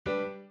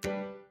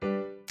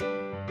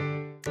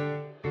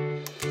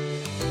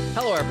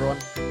Hello, everyone.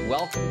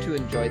 Welcome to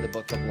Enjoy the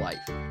Book of Life.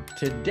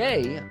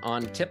 Today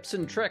on Tips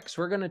and Tricks,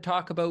 we're going to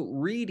talk about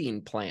reading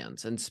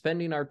plans and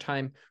spending our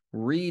time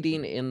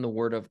reading in the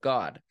Word of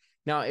God.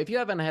 Now, if you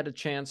haven't had a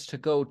chance to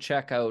go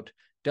check out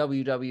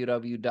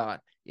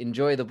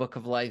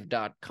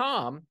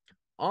www.enjoythebookoflife.com,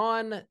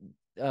 on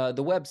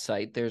the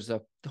website, there's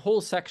a whole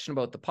section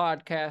about the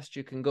podcast.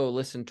 You can go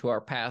listen to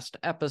our past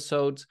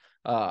episodes.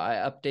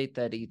 I update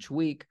that each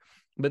week.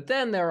 But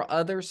then there are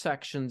other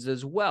sections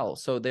as well.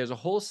 So there's a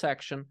whole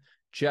section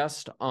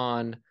just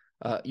on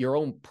your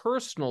own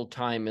personal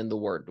time in the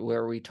Word,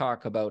 where we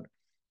talk about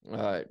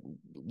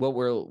what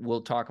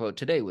we'll talk about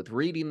today with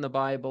reading the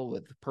Bible,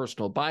 with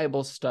personal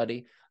Bible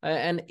study,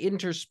 and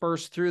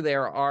interspersed through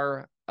there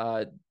are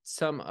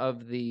some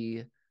of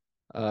the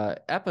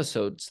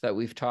episodes that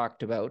we've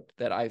talked about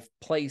that I've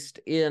placed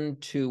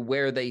into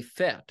where they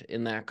fit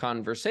in that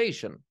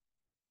conversation.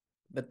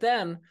 But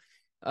then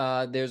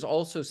there's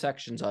also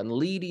sections on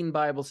leading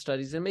Bible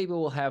studies, and maybe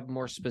we'll have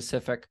more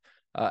specific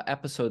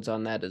episodes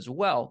on that as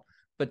well.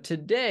 But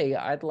today,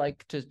 I'd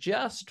like to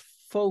just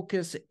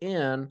focus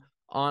in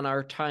on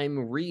our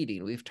time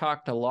reading. We've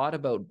talked a lot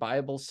about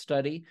Bible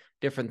study,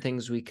 different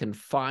things we can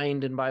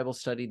find in Bible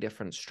study,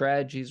 different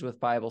strategies with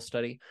Bible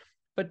study.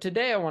 But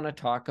today, I want to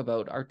talk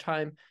about our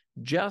time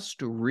just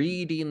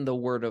reading the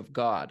Word of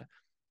God.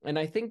 And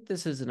I think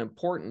this is an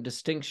important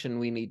distinction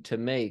we need to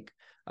make.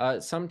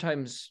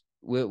 Sometimes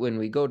when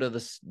we go to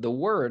the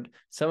Word,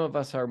 some of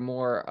us are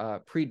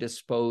more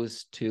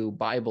predisposed to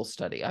Bible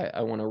study.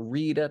 I want to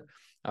read it.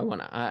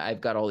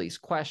 I've got all these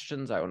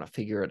questions. I want to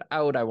figure it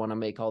out. I want to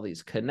make all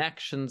these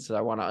connections.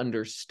 I want to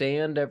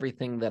understand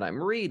everything that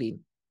I'm reading.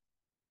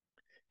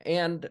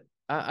 And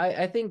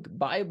I think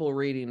Bible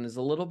reading is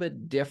a little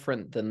bit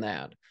different than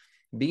that.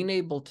 Being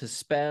able to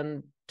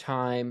spend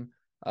time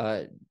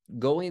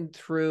going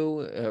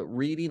through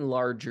reading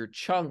larger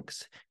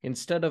chunks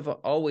instead of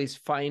always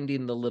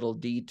finding the little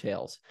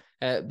details,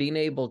 being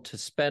able to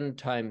spend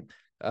time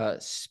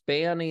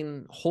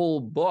spanning whole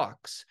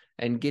books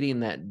and getting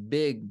that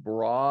big,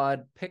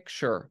 broad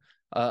picture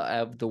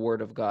of the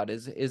Word of God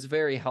is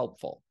very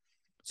helpful.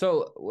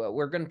 So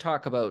we're going to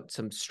talk about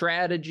some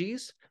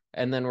strategies,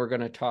 and then we're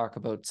going to talk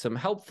about some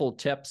helpful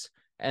tips,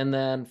 and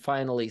then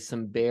finally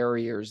some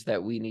barriers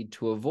that we need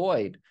to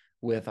avoid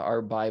with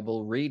our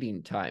Bible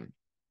reading time.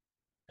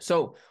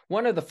 So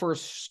one of the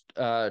first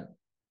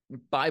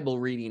Bible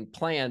reading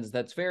plans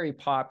that's very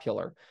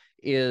popular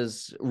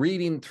is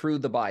reading through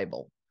the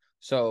Bible.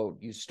 So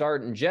you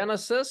start in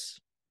Genesis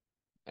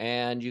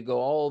and you go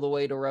all the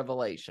way to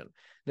Revelation.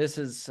 This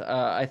is,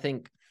 I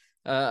think,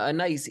 a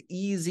nice,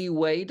 easy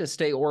way to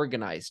stay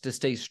organized, to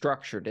stay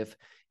structured.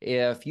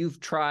 If you've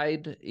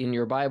tried in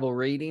your Bible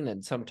reading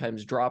and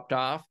sometimes dropped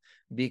off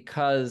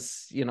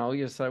because,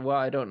 you say, well,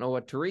 I don't know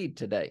what to read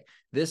today,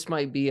 this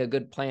might be a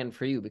good plan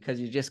for you because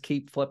you just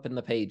keep flipping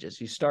the pages.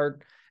 You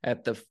start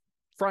at the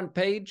front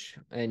page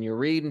and you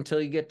read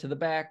until you get to the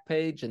back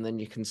page, and then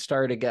you can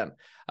start again.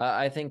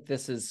 I think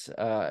this is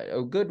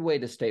a good way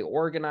to stay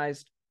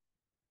organized.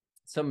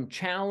 Some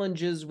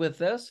challenges with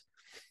this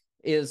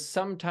is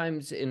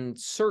sometimes in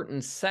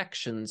certain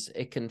sections,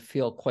 it can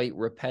feel quite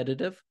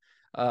repetitive.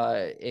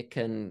 It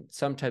can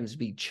sometimes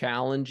be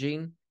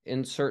challenging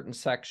in certain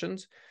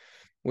sections.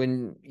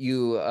 When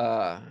you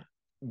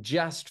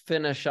just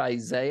finish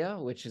Isaiah,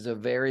 which is a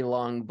very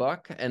long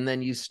book, and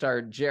then you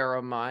start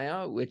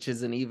Jeremiah, which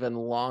is an even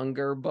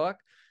longer book,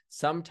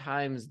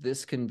 sometimes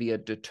this can be a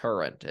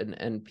deterrent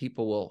and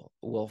people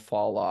will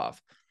fall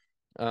off.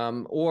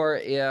 Or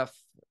if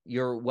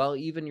you're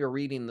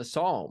reading the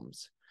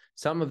Psalms,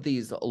 some of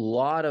these, a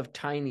lot of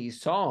tiny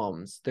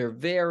Psalms, they're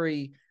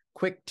very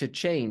quick to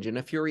change. And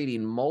if you're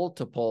reading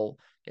multiple,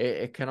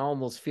 it can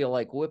almost feel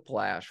like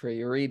whiplash, where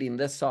you're reading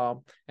this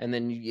Psalm and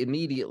then you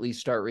immediately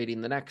start reading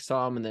the next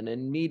Psalm and then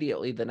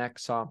immediately the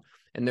next Psalm.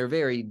 And they're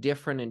very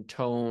different in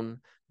tone,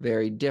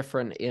 very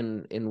different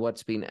in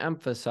what's being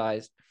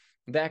emphasized.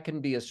 That can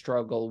be a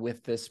struggle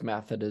with this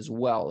method as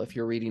well, if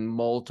you're reading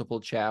multiple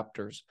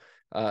chapters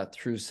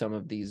through some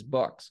of these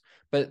books.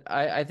 But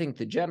I think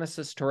the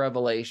Genesis to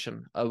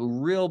Revelation, a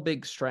real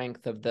big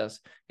strength of this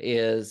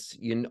is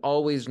you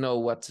always know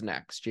what's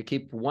next. You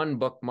keep one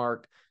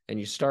bookmark and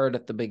you start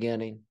at the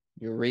beginning,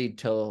 you read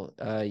till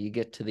you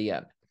get to the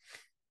end.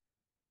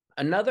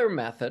 Another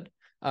method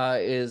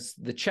is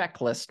the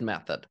checklist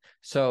method.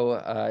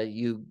 So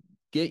you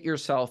get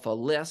yourself a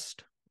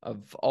list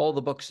of all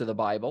the books of the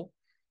Bible,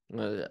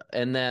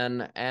 and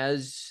then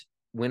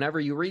whenever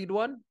you read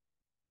one,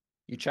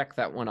 you check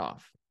that one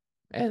off.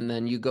 And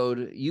then you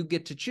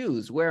get to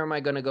choose, where am I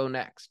going to go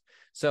next?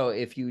 So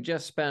if you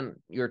just spent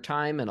your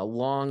time in a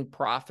long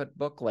prophet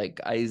book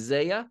like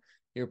Isaiah,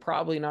 you're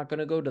probably not going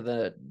to go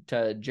to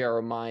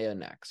Jeremiah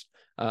next.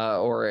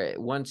 Or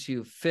once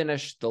you've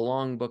finished the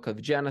long book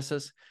of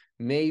Genesis,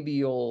 maybe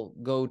you'll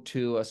go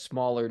to a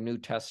smaller New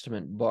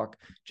Testament book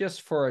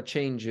just for a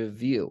change of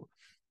view.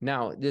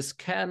 Now, this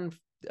can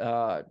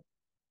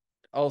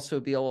also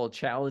be a little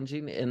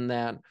challenging in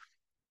that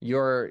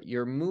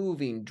you're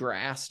moving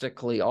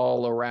drastically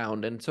all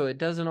around. And so it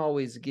doesn't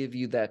always give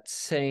you that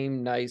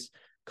same nice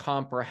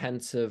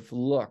comprehensive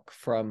look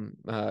from,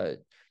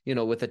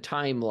 with a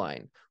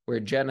timeline where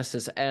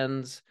Genesis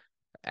ends,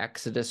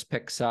 Exodus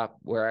picks up,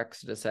 where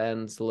Exodus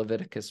ends,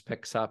 Leviticus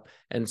picks up.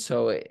 And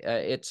so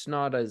it's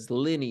not as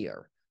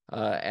linear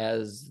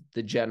as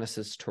the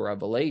Genesis to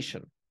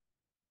Revelation.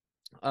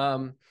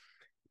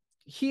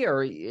 Here,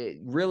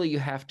 really, you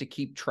have to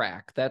keep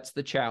track. That's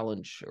the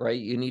challenge, right?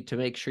 You need to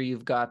make sure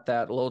you've got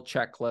that little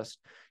checklist.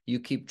 You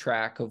keep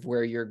track of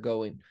where you're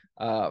going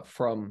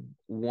from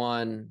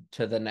one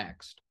to the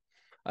next.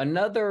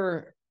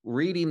 Another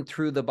reading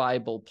through the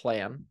Bible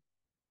plan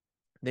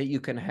that you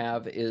can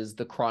have is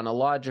the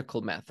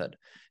chronological method.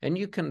 And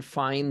you can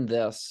find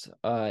this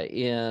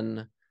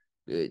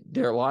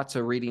there are lots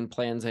of reading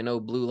plans. I know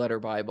Blue Letter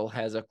Bible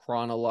has a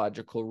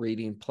chronological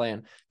reading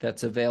plan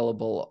that's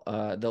available.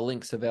 The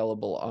link's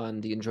available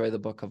on the Enjoy the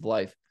Book of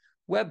Life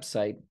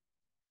website.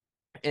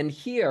 And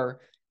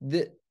here,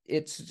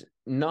 it's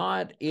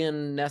not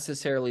in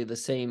necessarily the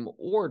same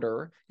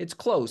order. It's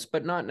close,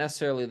 but not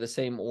necessarily the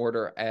same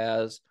order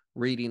as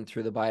reading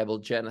through the Bible,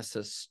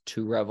 Genesis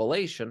to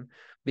Revelation,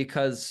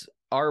 because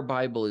our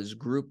Bible is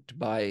grouped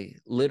by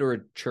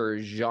literature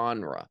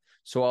genre.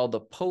 So all the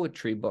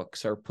poetry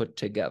books are put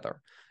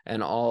together,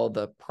 and all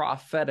the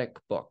prophetic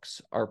books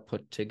are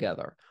put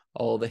together.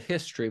 All the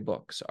history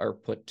books are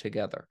put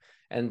together.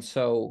 And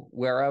so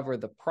wherever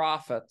the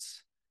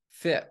prophets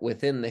fit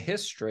within the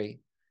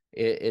history,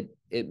 it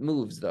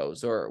moves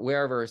those. Or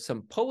wherever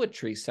some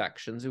poetry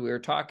sections, we were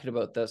talking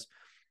about this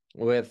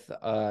with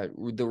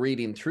the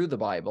reading through the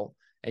Bible,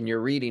 and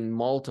you're reading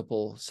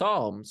multiple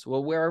Psalms,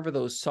 well, wherever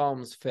those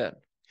Psalms fit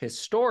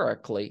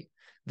historically,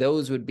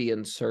 those would be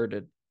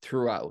inserted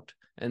throughout.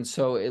 And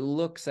so it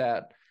looks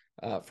at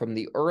from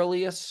the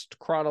earliest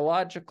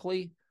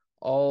chronologically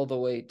all the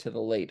way to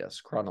the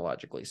latest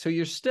chronologically. So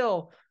you're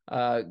still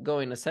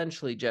going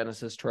essentially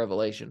Genesis to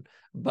Revelation,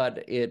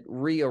 but it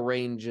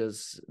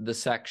rearranges the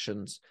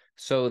sections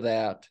so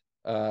that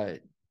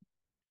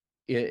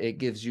it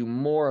gives you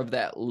more of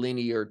that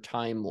linear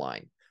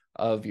timeline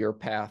of your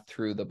path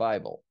through the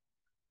Bible.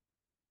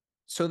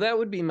 So that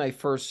would be my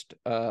first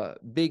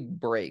big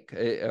break,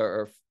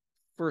 or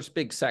first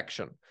big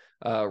section,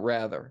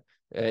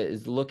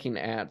 is looking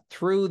at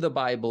through the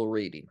Bible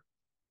reading.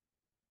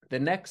 The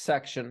next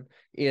section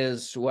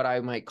is what I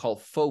might call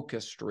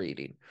focused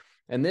reading.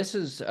 And this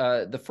is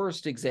the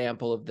first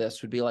example of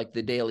this would be like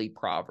the daily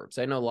Proverbs.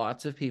 I know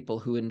lots of people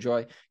who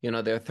enjoy,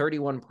 there are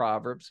 31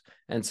 Proverbs.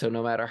 And so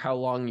no matter how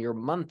long your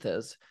month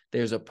is,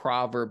 there's a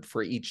proverb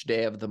for each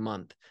day of the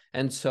month.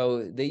 And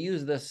so they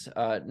use this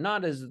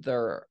not as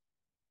their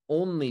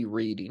only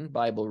reading,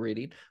 Bible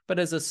reading, but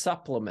as a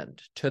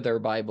supplement to their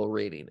Bible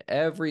reading.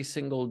 Every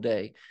single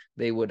day,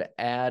 they would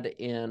add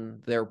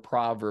in their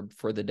proverb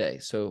for the day.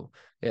 So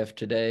if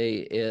today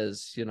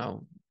is,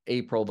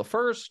 April the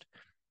 1st,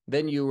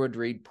 then you would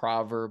read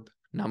proverb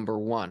number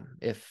 1.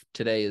 If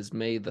today is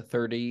May the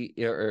 30th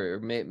or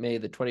May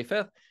the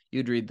 25th,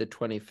 you'd read the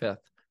 25th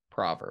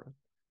proverb.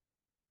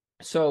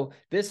 So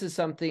this is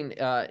something,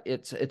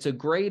 it's a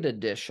great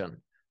addition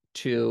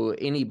to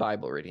any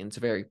Bible reading. It's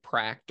very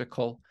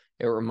practical.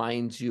 It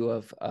reminds you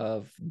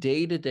of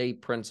day-to-day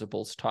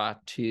principles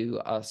taught to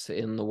us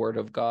in the Word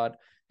of God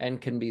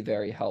and can be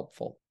very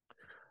helpful.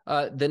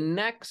 The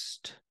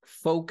next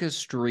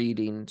focused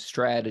reading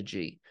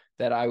strategy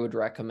that I would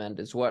recommend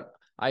is what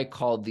I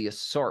call the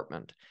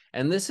assortment.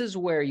 And this is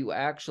where you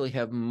actually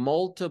have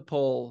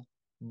multiple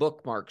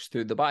bookmarks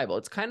through the Bible.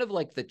 It's kind of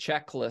like the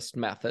checklist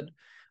method,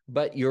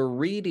 but you're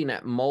reading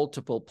at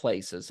multiple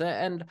places.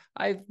 And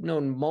I've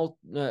known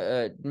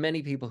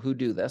many people who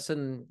do this,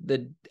 and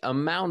the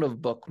amount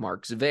of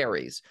bookmarks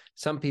varies.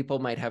 Some people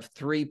might have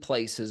 3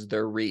 places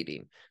they're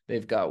reading.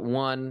 They've got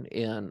one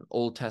in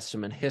Old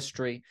Testament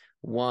history,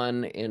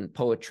 one in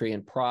poetry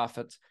and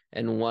prophets,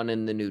 and one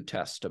in the New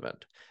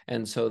Testament.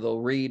 And so they'll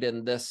read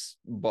in this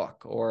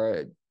book,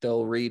 or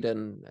they'll read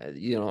in,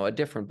 a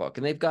different book.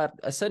 And they've got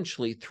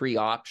essentially 3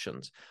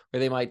 options where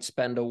they might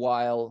spend a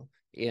while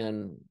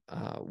in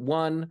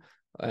one,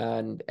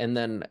 and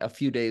then a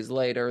few days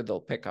later they'll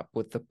pick up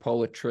with the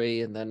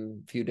poetry, and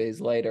then a few days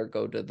later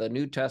go to the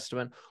New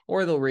Testament,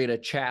 or they'll read a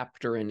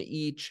chapter in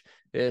each,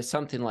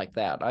 something like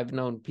that. I've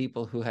known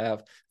people who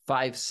have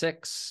 5,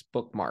 6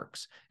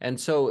 bookmarks. And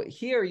so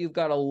here you've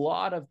got a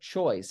lot of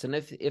choice. And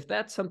if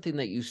that's something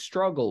that you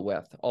struggle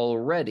with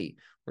already,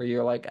 where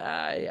you're like,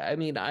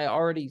 I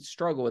already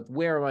struggle with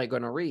where am I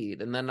going to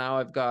read? And then now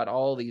I've got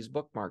all these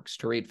bookmarks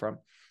to read from.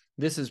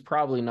 This is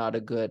probably not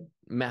a good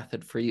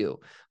method for you.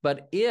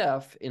 But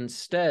if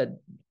instead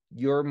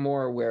you're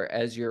more aware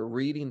as you're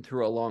reading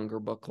through a longer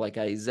book like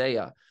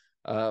Isaiah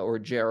or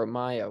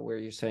Jeremiah, where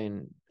you're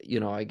saying,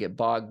 I get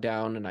bogged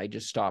down and I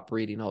just stop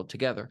reading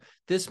altogether,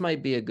 this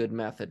might be a good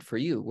method for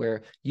you,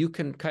 where you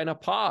can kind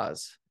of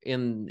pause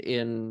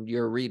in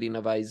your reading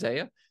of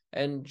Isaiah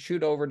and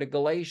shoot over to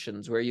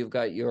Galatians, where you've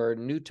got your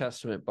New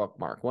Testament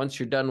bookmark. Once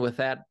you're done with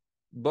that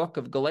book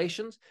of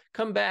Galatians,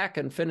 come back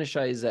and finish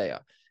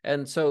Isaiah.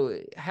 And so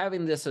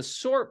having this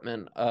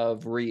assortment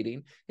of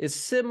reading is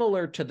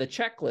similar to the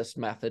checklist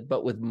method,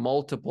 but with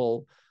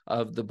multiple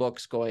of the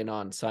books going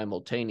on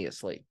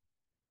simultaneously.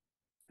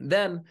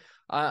 Then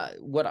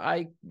what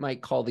I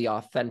might call the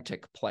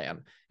authentic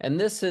plan. And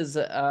this is,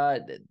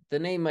 the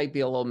name might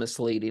be a little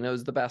misleading. It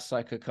was the best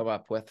I could come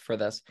up with for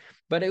this,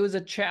 but it was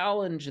a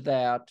challenge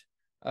that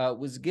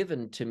was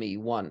given to me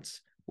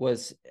once,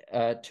 was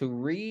to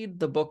read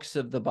the books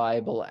of the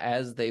Bible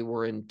as they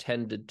were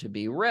intended to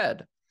be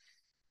read.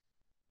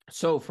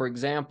 So, for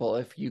example,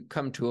 if you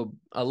come to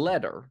a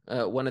letter,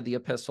 one of the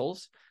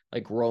epistles,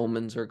 like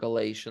Romans or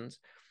Galatians,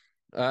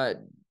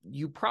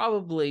 you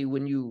probably,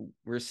 when you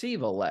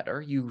receive a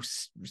letter, you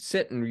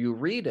sit and you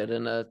read it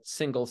in a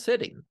single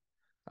sitting.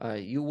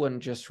 You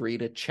wouldn't just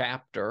read a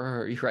chapter,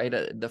 or you write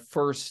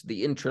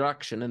the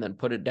introduction and then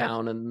put it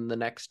down, and the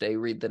next day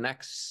read the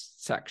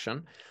next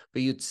section.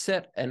 But you'd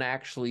sit and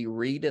actually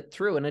read it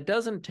through, and it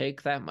doesn't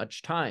take that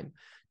much time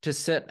to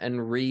sit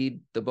and read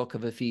the book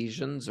of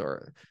Ephesians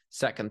or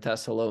Second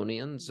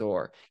Thessalonians,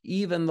 or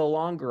even the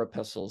longer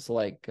epistles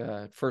like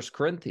First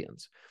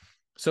Corinthians.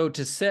 So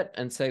to sit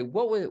and say,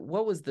 what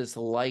was this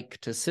like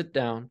to sit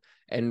down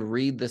and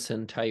read this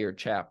entire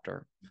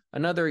chapter?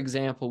 Another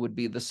example would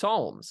be the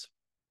Psalms.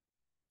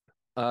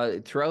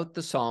 Throughout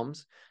the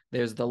Psalms,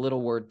 there's the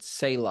little word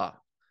Selah,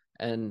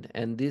 and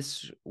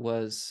this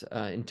was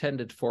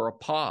intended for a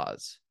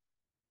pause,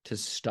 to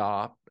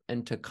stop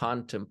and to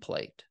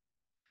contemplate.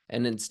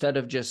 And instead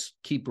of just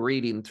keep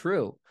reading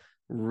through,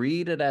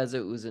 read it as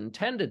it was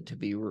intended to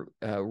be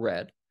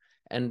read,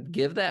 and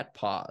give that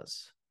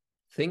pause.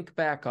 Think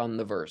back on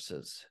the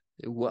verses.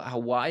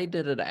 Why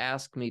did it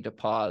ask me to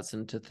pause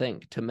and to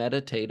think, to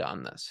meditate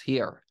on this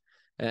here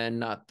and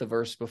not the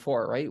verse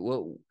before, right?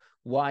 Well,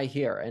 why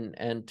here?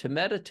 And to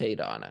meditate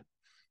on it.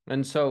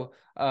 And so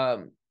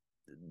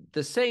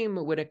the same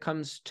when it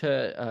comes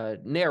to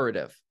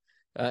narrative.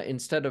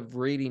 Instead of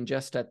reading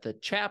just at the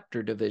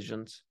chapter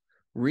divisions,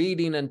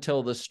 reading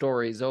until the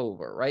story's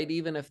over, right?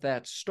 Even if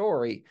that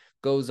story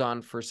goes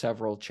on for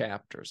several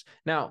chapters.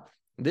 Now,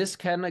 this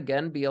can,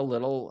 again, be a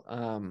little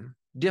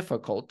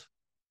difficult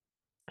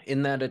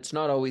in that it's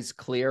not always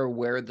clear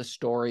where the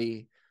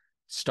story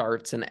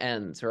starts and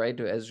ends, right?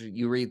 As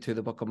you read through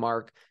the book of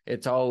Mark,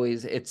 it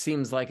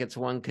seems like it's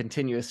one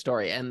continuous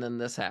story, and then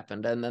this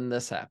happened, and then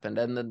this happened,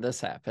 and then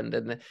this happened,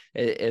 and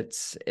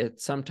it's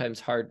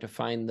sometimes hard to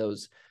find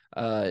those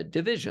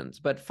divisions,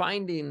 but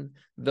finding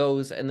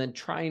those and then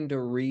trying to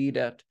read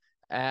it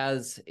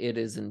as it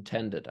is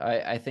intended,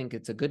 I think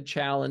it's a good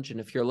challenge. And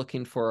if you're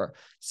looking for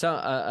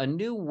a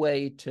new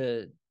way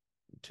to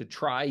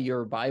try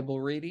your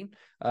Bible reading,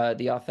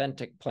 the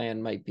authentic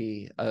plan might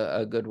be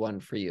a good one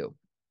for you.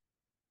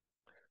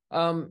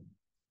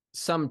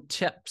 Some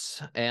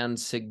tips and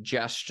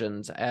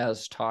suggestions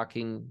as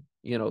talking,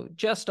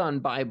 just on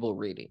Bible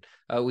reading.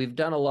 We've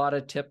done a lot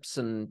of tips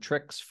and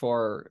tricks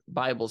for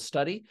Bible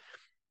study,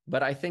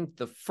 but I think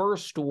the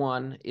first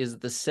one is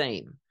the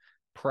same: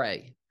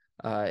 pray.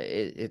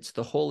 It's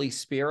the Holy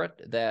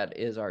Spirit that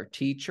is our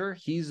teacher.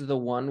 He's the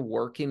one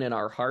working in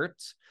our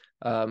hearts.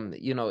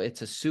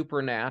 It's a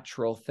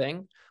supernatural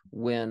thing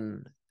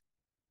when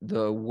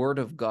the Word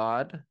of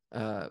God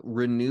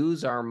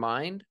renews our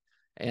mind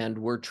and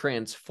we're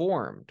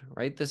transformed,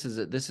 right? This is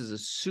a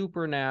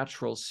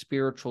supernatural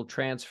spiritual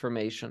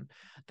transformation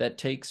that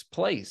takes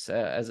place,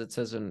 as it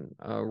says in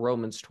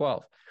Romans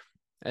 12.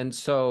 And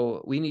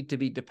so we need to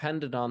be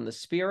dependent on the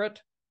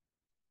Spirit.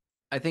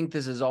 I think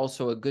this is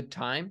also a good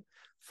time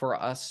for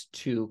us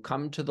to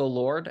come to the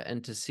Lord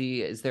and to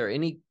see, is there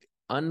any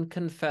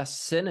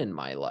unconfessed sin in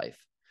my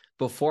life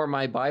before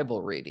my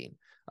Bible reading,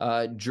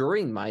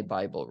 during my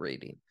Bible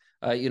reading?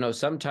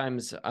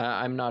 Sometimes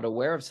I'm not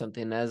aware of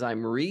something. As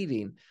I'm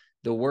reading,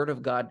 the Word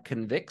of God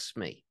convicts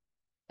me.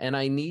 And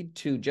I need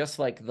to, just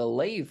like the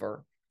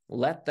laver,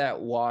 let that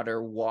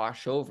water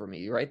wash over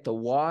me, right? The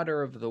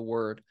water of the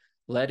Word,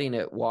 letting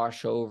it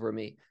wash over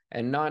me,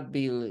 and not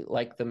be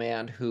like the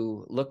man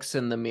who looks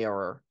in the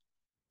mirror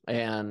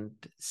and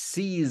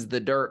sees the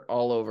dirt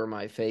all over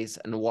my face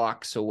and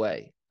walks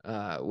away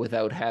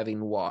without having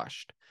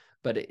washed.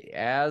 But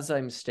as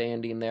I'm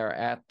standing there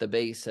at the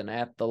basin,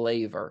 at the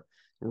laver,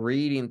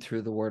 reading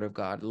through the Word of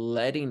God,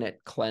 letting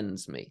it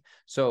cleanse me.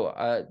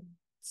 So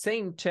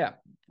same tip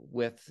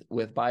with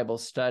Bible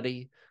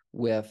study,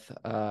 with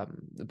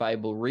the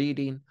Bible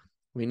reading.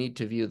 We need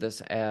to view this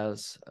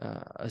as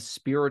a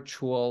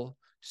spiritual,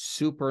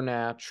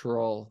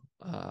 supernatural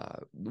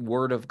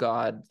Word of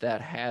God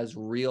that has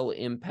real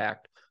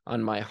impact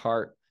on my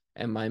heart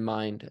and my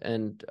mind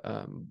and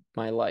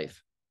my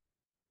life.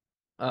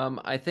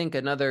 I think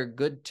another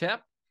good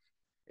tip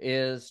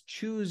is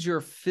choose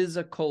your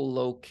physical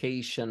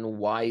location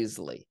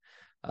wisely.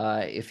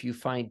 If you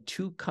find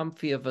too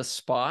comfy of a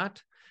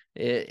spot,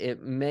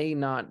 it may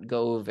not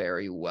go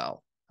very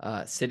well.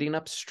 Sitting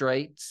up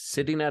straight,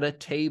 sitting at a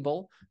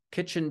table,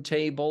 kitchen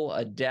table,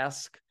 a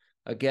desk,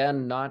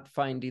 again, not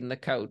finding the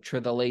couch or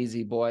the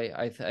lazy boy.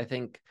 I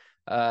think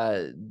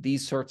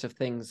these sorts of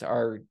things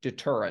are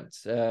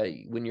deterrents.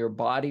 When your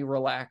body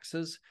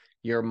relaxes,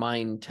 your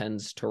mind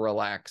tends to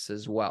relax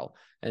as well.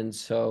 And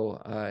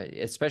so,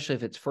 especially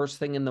if it's first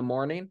thing in the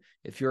morning,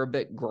 if you're a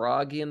bit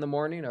groggy in the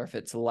morning, or if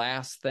it's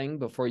last thing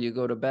before you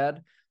go to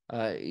bed,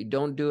 you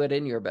don't do it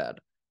in your bed.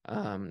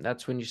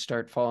 That's when you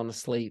start falling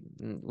asleep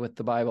with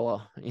the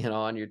Bible,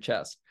 on your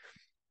chest.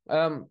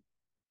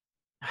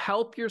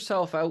 Help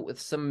yourself out with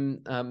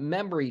some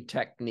memory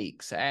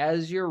techniques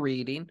as you're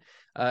reading.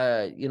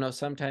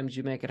 Sometimes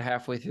you make it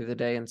halfway through the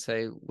day and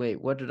say,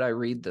 wait, what did I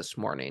read this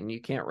morning? You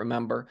can't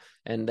remember.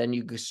 And then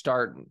you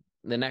start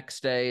the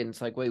next day and it's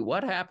like, wait,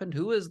 what happened?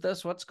 Who is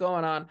this? What's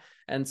going on?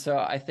 And so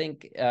I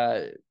think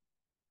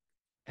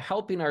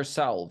helping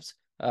ourselves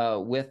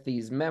with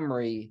these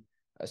memory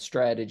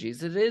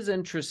strategies, it is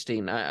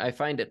interesting. I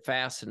find it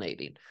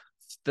fascinating.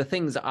 The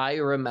things I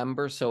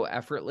remember so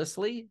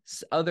effortlessly,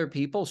 other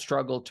people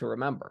struggle to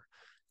remember.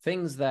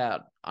 Things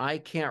that I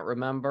can't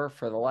remember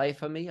for the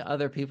life of me,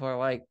 other people are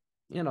like,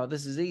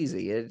 this is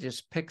easy. It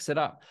just picks it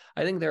up.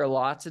 I think there are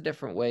lots of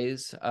different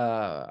ways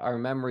our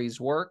memories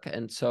work.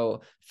 And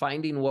so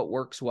finding what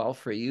works well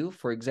for you.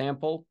 For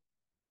example,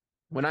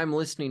 when I'm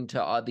listening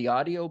to the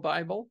audio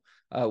Bible,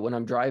 when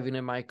I'm driving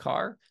in my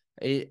car,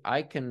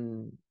 I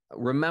can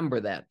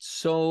remember that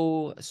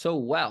so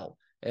well.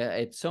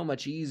 It's so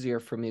much easier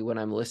for me when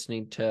I'm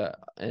listening to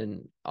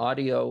an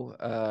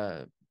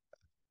audio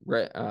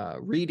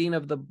reading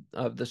of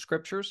the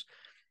scriptures.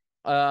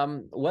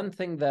 One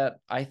thing that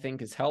I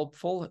think is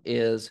helpful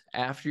is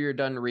after you're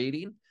done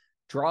reading,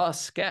 draw a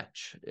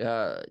sketch, do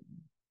a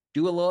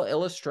little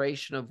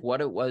illustration of what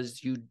it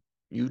was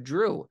you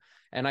drew.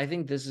 And I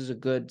think this is a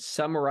good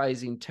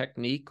summarizing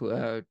technique.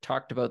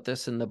 Talked about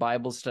this in the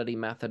Bible study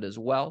method as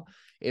well.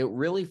 It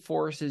really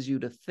forces you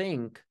to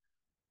think,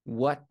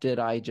 what did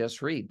I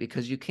just read?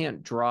 Because you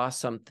can't draw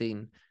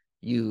something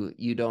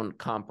you don't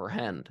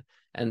comprehend.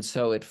 And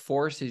so it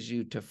forces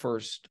you to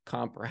first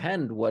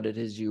comprehend what it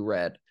is you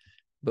read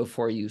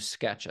before you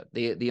sketch it.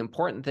 The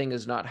important thing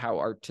is not how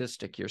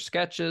artistic your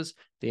sketch is.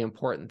 The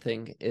important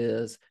thing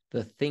is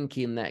the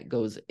thinking that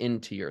goes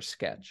into your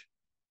sketch.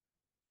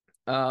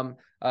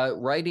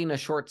 Writing a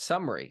short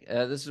summary.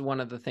 This is one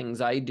of the things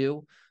I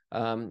do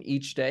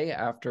each day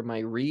after my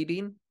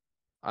reading.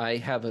 I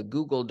have a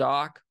Google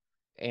Doc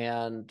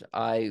and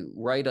I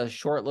write a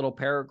short little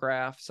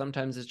paragraph.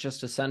 Sometimes it's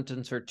just a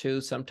sentence or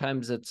two.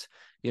 Sometimes it's,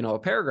 a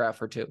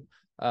paragraph or two,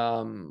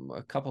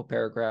 a couple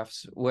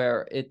paragraphs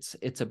where it's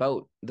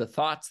about the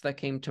thoughts that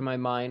came to my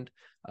mind,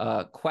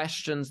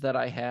 questions that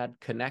I had,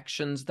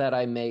 connections that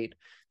I made.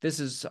 This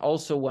is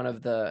also one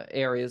of the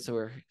areas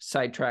we're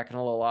sidetracking a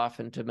little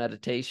off into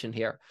meditation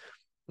here,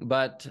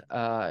 but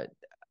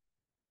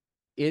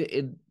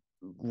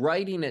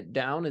writing it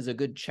down is a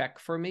good check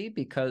for me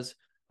because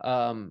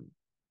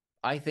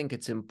I think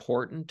it's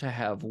important to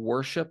have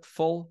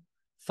worshipful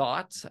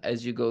thoughts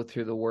as you go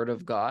through the Word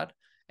of God.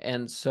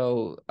 And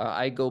so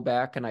I go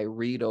back and I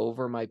read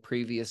over my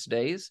previous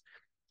days.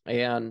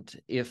 And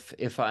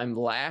if I'm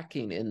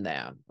lacking in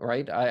that,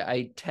 right,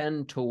 I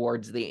tend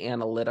towards the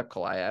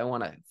analytical. I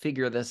want to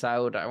figure this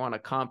out. I want to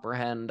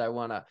comprehend. I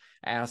want to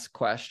ask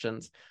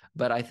questions.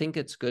 But I think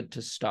it's good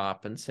to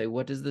stop and say,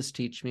 what does this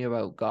teach me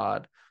about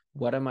God?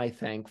 What am I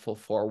thankful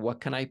for?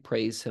 What can I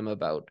praise him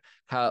about?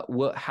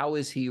 How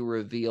is he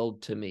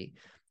revealed to me?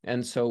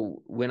 And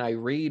so when I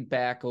read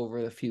back over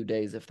a few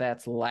days, if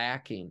that's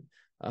lacking,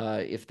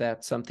 if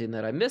that's something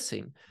that I'm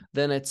missing,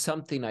 then it's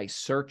something I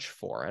search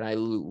for and I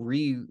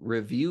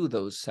review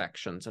those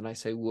sections and I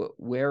say,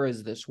 where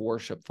is this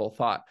worshipful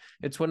thought?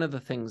 It's one of the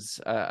things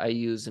I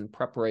use in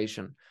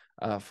preparation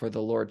for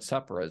the Lord's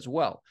Supper as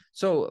well.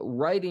 So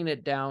writing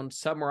it down,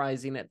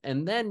 summarizing it,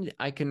 and then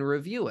I can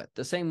review it.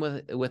 The same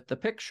with the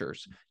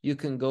pictures. You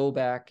can go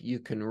back, you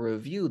can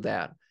review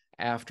that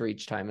after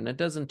each time, and it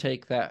doesn't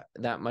take that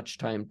much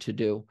time to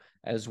do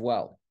as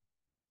well.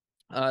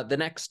 The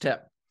next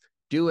tip,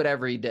 do it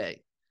every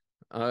day.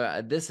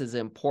 This is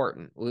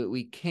important.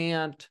 We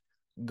can't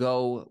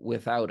go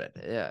without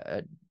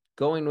it.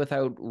 Going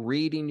without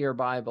reading your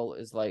Bible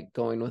is like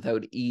going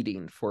without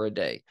eating for a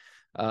day.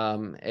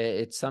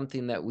 It's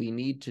something that we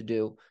need to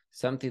do,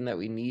 something that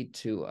we need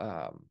to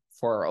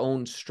for our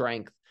own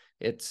strength.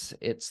 It's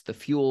the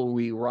fuel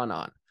we run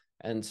on.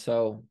 And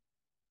so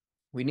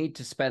we need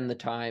to spend the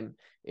time.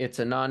 It's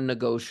a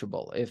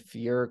non-negotiable. If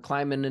you're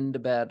climbing into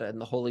bed and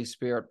the Holy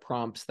Spirit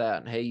prompts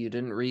that, hey, you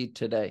didn't read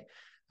today,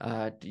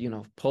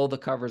 pull the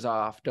covers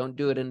off. Don't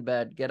do it in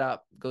bed. Get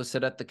up, go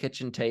sit at the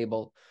kitchen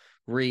table,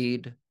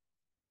 read,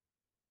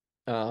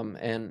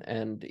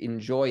 and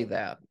enjoy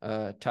that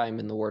time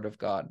in the Word of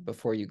God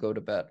before you go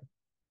to bed.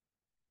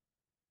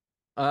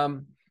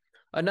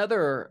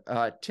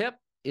 Another tip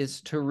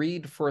is to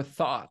read for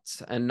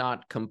thoughts and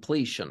not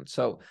completion.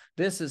 So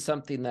this is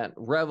something that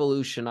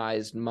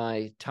revolutionized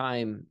my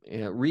time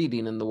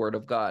reading in the Word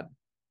of God.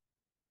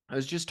 I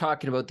was just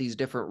talking about these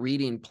different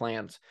reading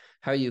plans,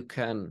 how you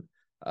can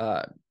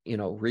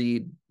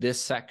read this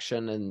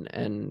section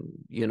and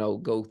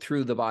go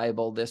through the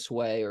Bible this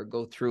way or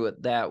go through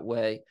it that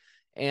way.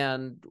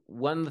 And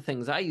one of the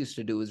things I used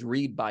to do is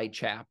read by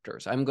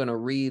chapters. I'm going to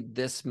read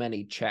this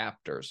many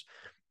chapters.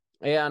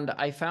 And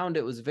I found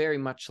it was very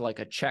much like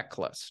a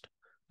checklist.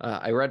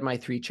 I read my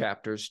 3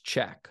 chapters,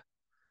 check.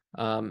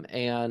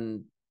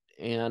 And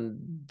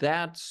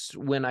that's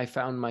when I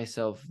found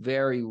myself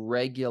very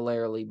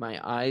regularly, my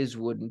eyes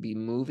wouldn't be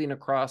moving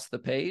across the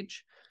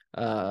page.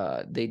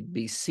 They'd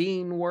be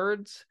seeing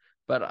words,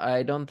 but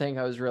I don't think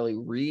I was really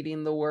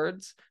reading the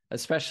words,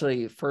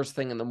 especially first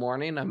thing in the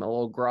morning. I'm a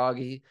little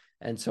groggy,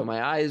 and so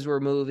my eyes were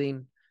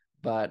moving,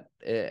 but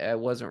I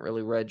wasn't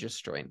really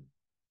registering.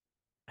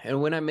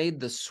 And when I made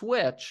the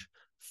switch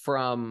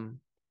from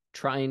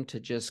trying to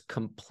just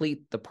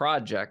complete the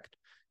project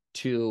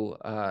to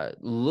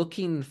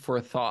looking for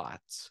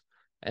thoughts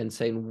and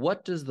saying,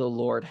 what does the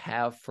Lord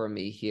have for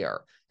me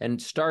here?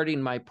 And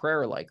starting my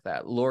prayer like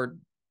that.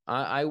 Lord,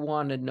 I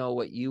want to know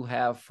what you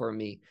have for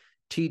me.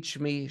 Teach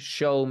me,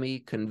 show me,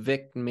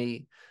 convict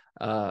me,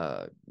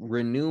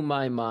 renew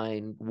my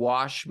mind,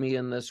 wash me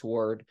in this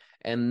word,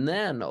 and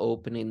then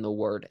opening the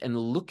word and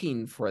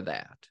looking for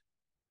that.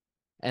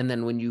 And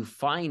then when you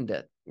find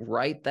it,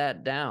 write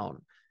that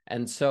down.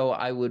 And so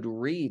I would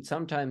read,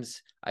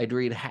 sometimes I'd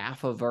read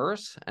half a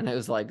verse, and it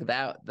was like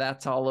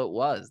that's all it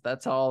was.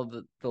 That's all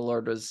the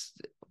Lord was,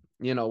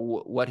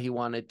 what he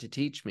wanted to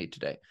teach me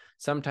today.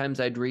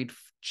 Sometimes I'd read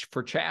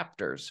for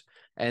chapters,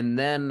 and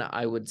then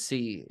I would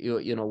see,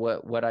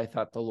 what I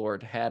thought the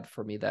Lord had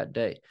for me that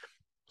day.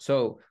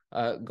 So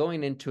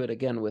going into it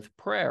again with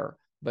prayer,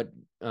 but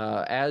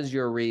as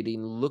you're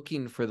reading,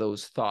 looking for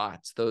those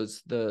thoughts,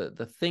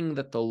 the thing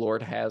that the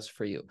Lord has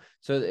for you.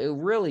 So it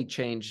really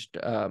changed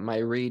my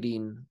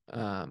reading,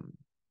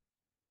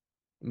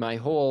 my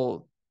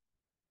whole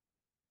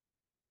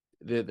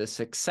the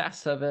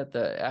success of it,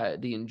 the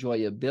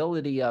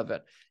enjoyability of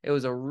it. It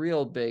was a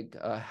real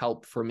big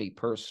help for me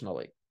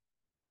personally.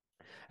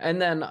 And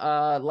then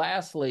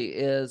lastly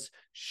is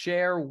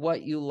share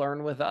what you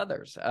learn with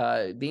others.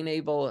 Being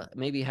able,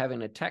 maybe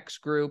having a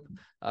text group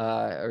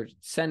or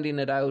sending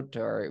it out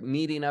or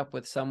meeting up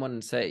with someone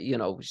and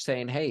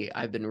saying, hey,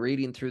 I've been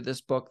reading through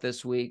this book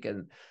this week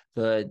and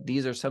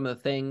these are some of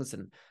the things.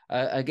 And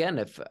again,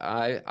 if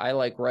I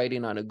like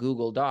writing on a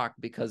Google Doc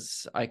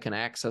because I can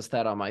access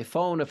that on my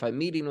phone if I'm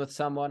meeting with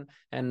someone,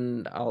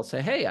 and I'll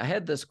say, hey, I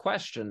had this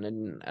question,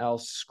 and I'll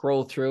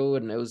scroll through,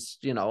 and it was,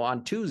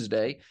 on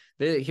Tuesday,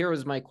 here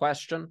was my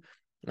question,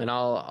 and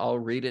I'll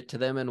read it to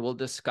them and we'll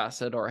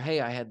discuss it. Or,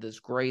 hey, I had this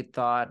great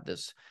thought,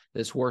 this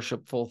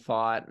worshipful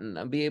thought, and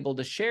I'll be able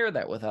to share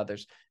that with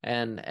others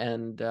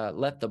and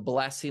let the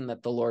blessing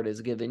that the Lord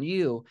has given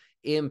you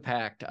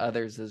impact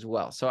others as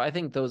well. So I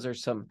think those are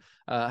some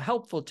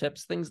helpful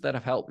tips, things that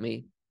have helped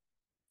me.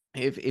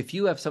 If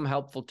you have some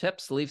helpful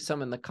tips, leave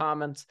some in the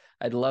comments.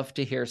 I'd love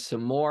to hear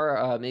some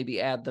more,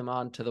 maybe add them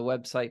onto the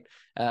website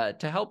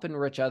to help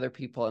enrich other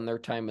people in their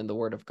time in the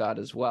Word of God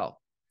as well.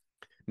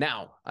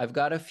 Now, I've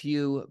got a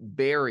few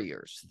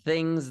barriers,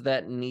 things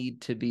that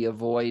need to be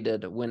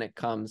avoided when it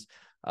comes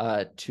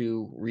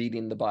to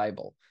reading the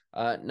Bible.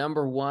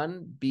 Number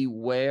one,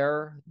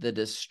 beware the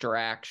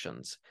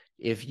distractions.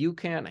 If you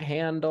can't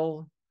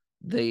handle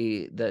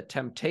the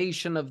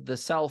temptation of the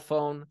cell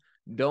phone,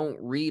 don't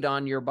read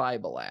on your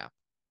Bible app,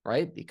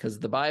 right? Because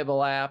the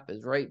Bible app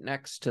is right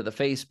next to the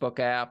Facebook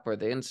app or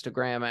the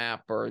Instagram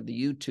app or the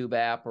YouTube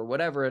app or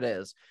whatever it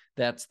is.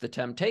 That's the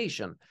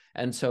temptation.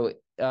 And so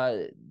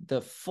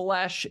the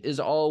flesh is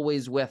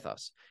always with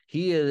us.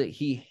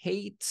 He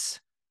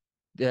hates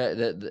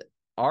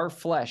our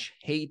flesh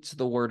hates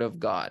the word of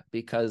God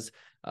because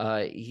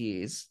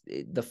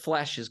the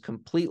flesh is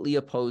completely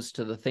opposed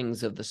to the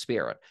things of the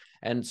Spirit.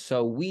 And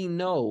so we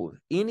know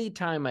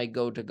anytime I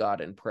go to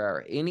God in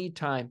prayer,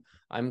 anytime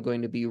I'm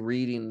going to be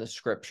reading the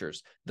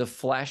scriptures, the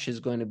flesh is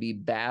going to be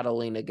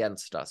battling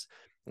against us.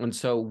 And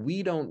so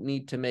we don't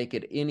need to make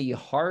it any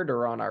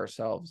harder on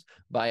ourselves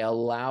by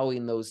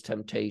allowing those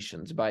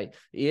temptations, by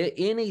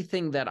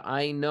anything that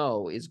I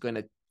know is going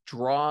to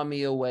draw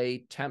me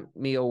away, tempt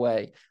me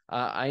away.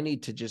 I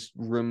need to just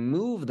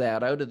remove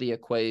that out of the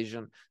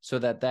equation so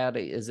that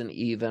isn't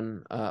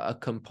even a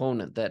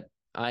component that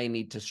I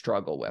need to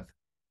struggle with.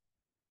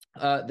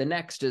 The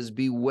next is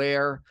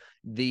beware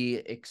the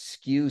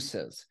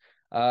excuses.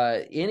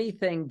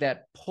 Anything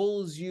that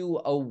pulls you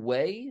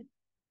away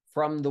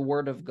from the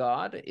word of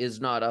God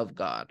is not of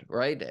God,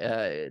 right?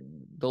 The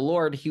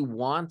Lord, he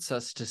wants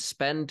us to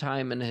spend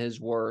time in his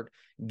word,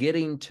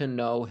 getting to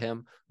know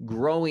him,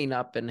 growing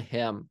up in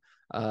him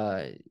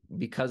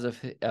because of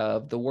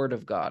the word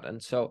of God.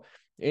 And so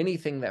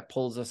anything that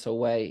pulls us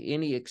away,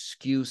 any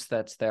excuse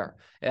that's there,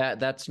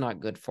 that's not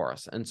good for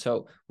us. And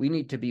so we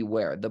need to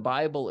beware. The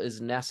Bible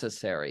is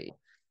necessary.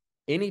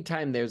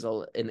 Anytime there's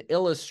an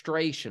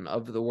illustration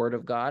of the word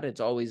of God,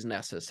 it's always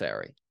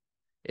necessary.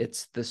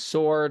 It's the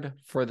sword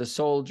for the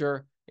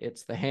soldier.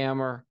 It's the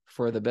hammer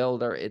for the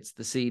builder. It's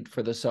the seed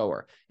for the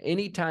sower.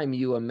 Anytime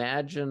you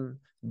imagine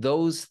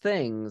those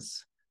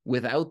things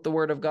without the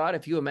word of God,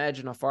 if you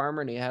imagine a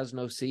farmer and he has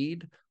no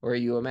seed, or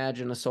you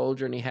imagine a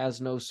soldier and he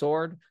has no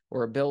sword,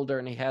 or a builder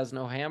and he has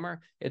no hammer,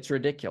 it's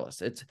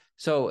ridiculous.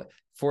 So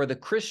for the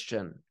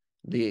Christian,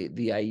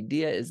 the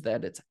idea is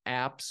that it's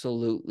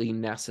absolutely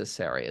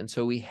necessary. And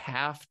so we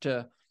have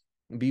to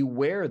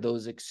beware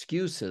those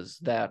excuses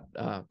that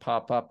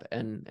pop up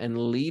and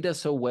lead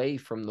us away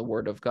from the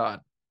Word of God.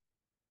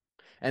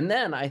 And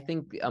then I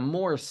think a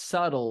more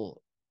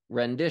subtle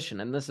rendition,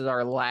 and this is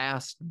our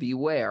last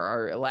beware,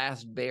 our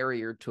last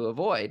barrier to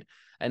avoid,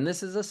 and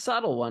this is a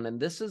subtle one, and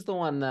this is the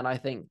one that I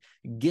think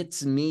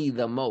gets me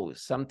the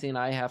most, something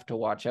I have to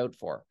watch out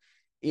for,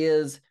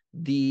 is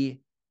the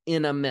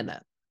in a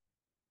minute,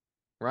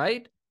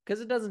 right?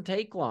 Because it doesn't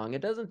take long.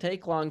 It doesn't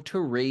take long to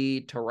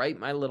read, to write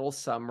my little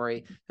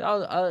summary.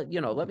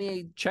 Let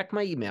me check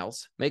my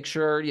emails, make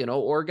sure,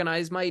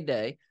 organize my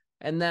day,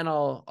 and then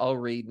I'll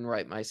read and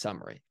write my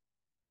summary.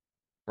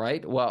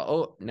 Right?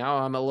 Well, now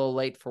I'm a little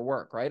late for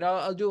work, right?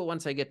 I'll do it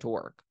once I get to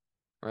work,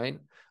 right?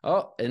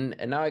 Oh, and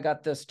now I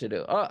got this to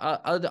do. Oh,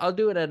 I'll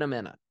do it in a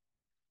minute.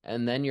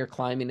 And then you're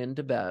climbing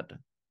into bed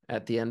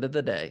at the end of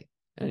the day,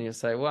 and you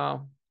say,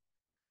 well,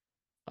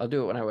 I'll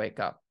do it when I wake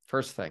up,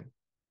 first thing.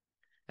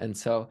 And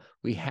so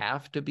we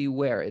have to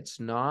beware. It's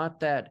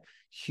not that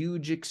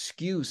huge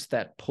excuse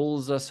that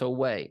pulls us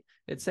away.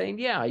 It's saying,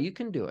 yeah, you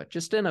can do it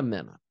just in a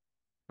minute,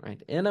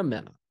 right? In a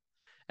minute.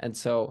 And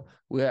so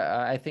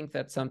I think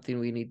that's something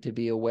we need to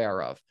be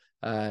aware of.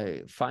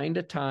 Find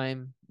a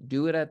time,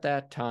 do it at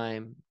that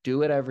time,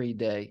 do it every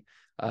day.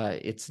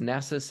 It's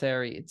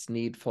necessary, it's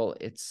needful,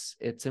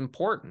 it's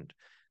important.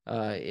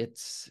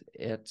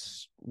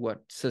 It's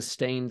what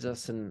sustains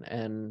us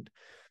and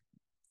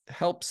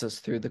helps us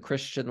through the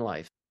Christian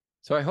life.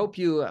 So I hope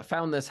you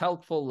found this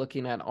helpful,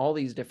 looking at all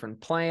these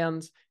different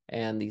plans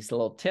and these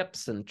little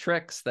tips and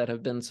tricks that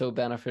have been so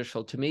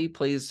beneficial to me.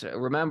 Please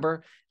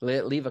remember,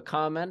 leave a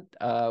comment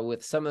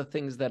with some of the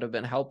things that have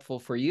been helpful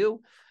for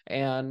you,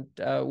 and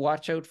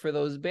watch out for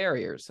those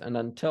barriers. And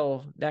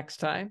until next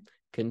time,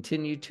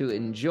 continue to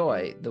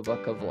enjoy the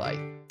Book of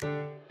Life.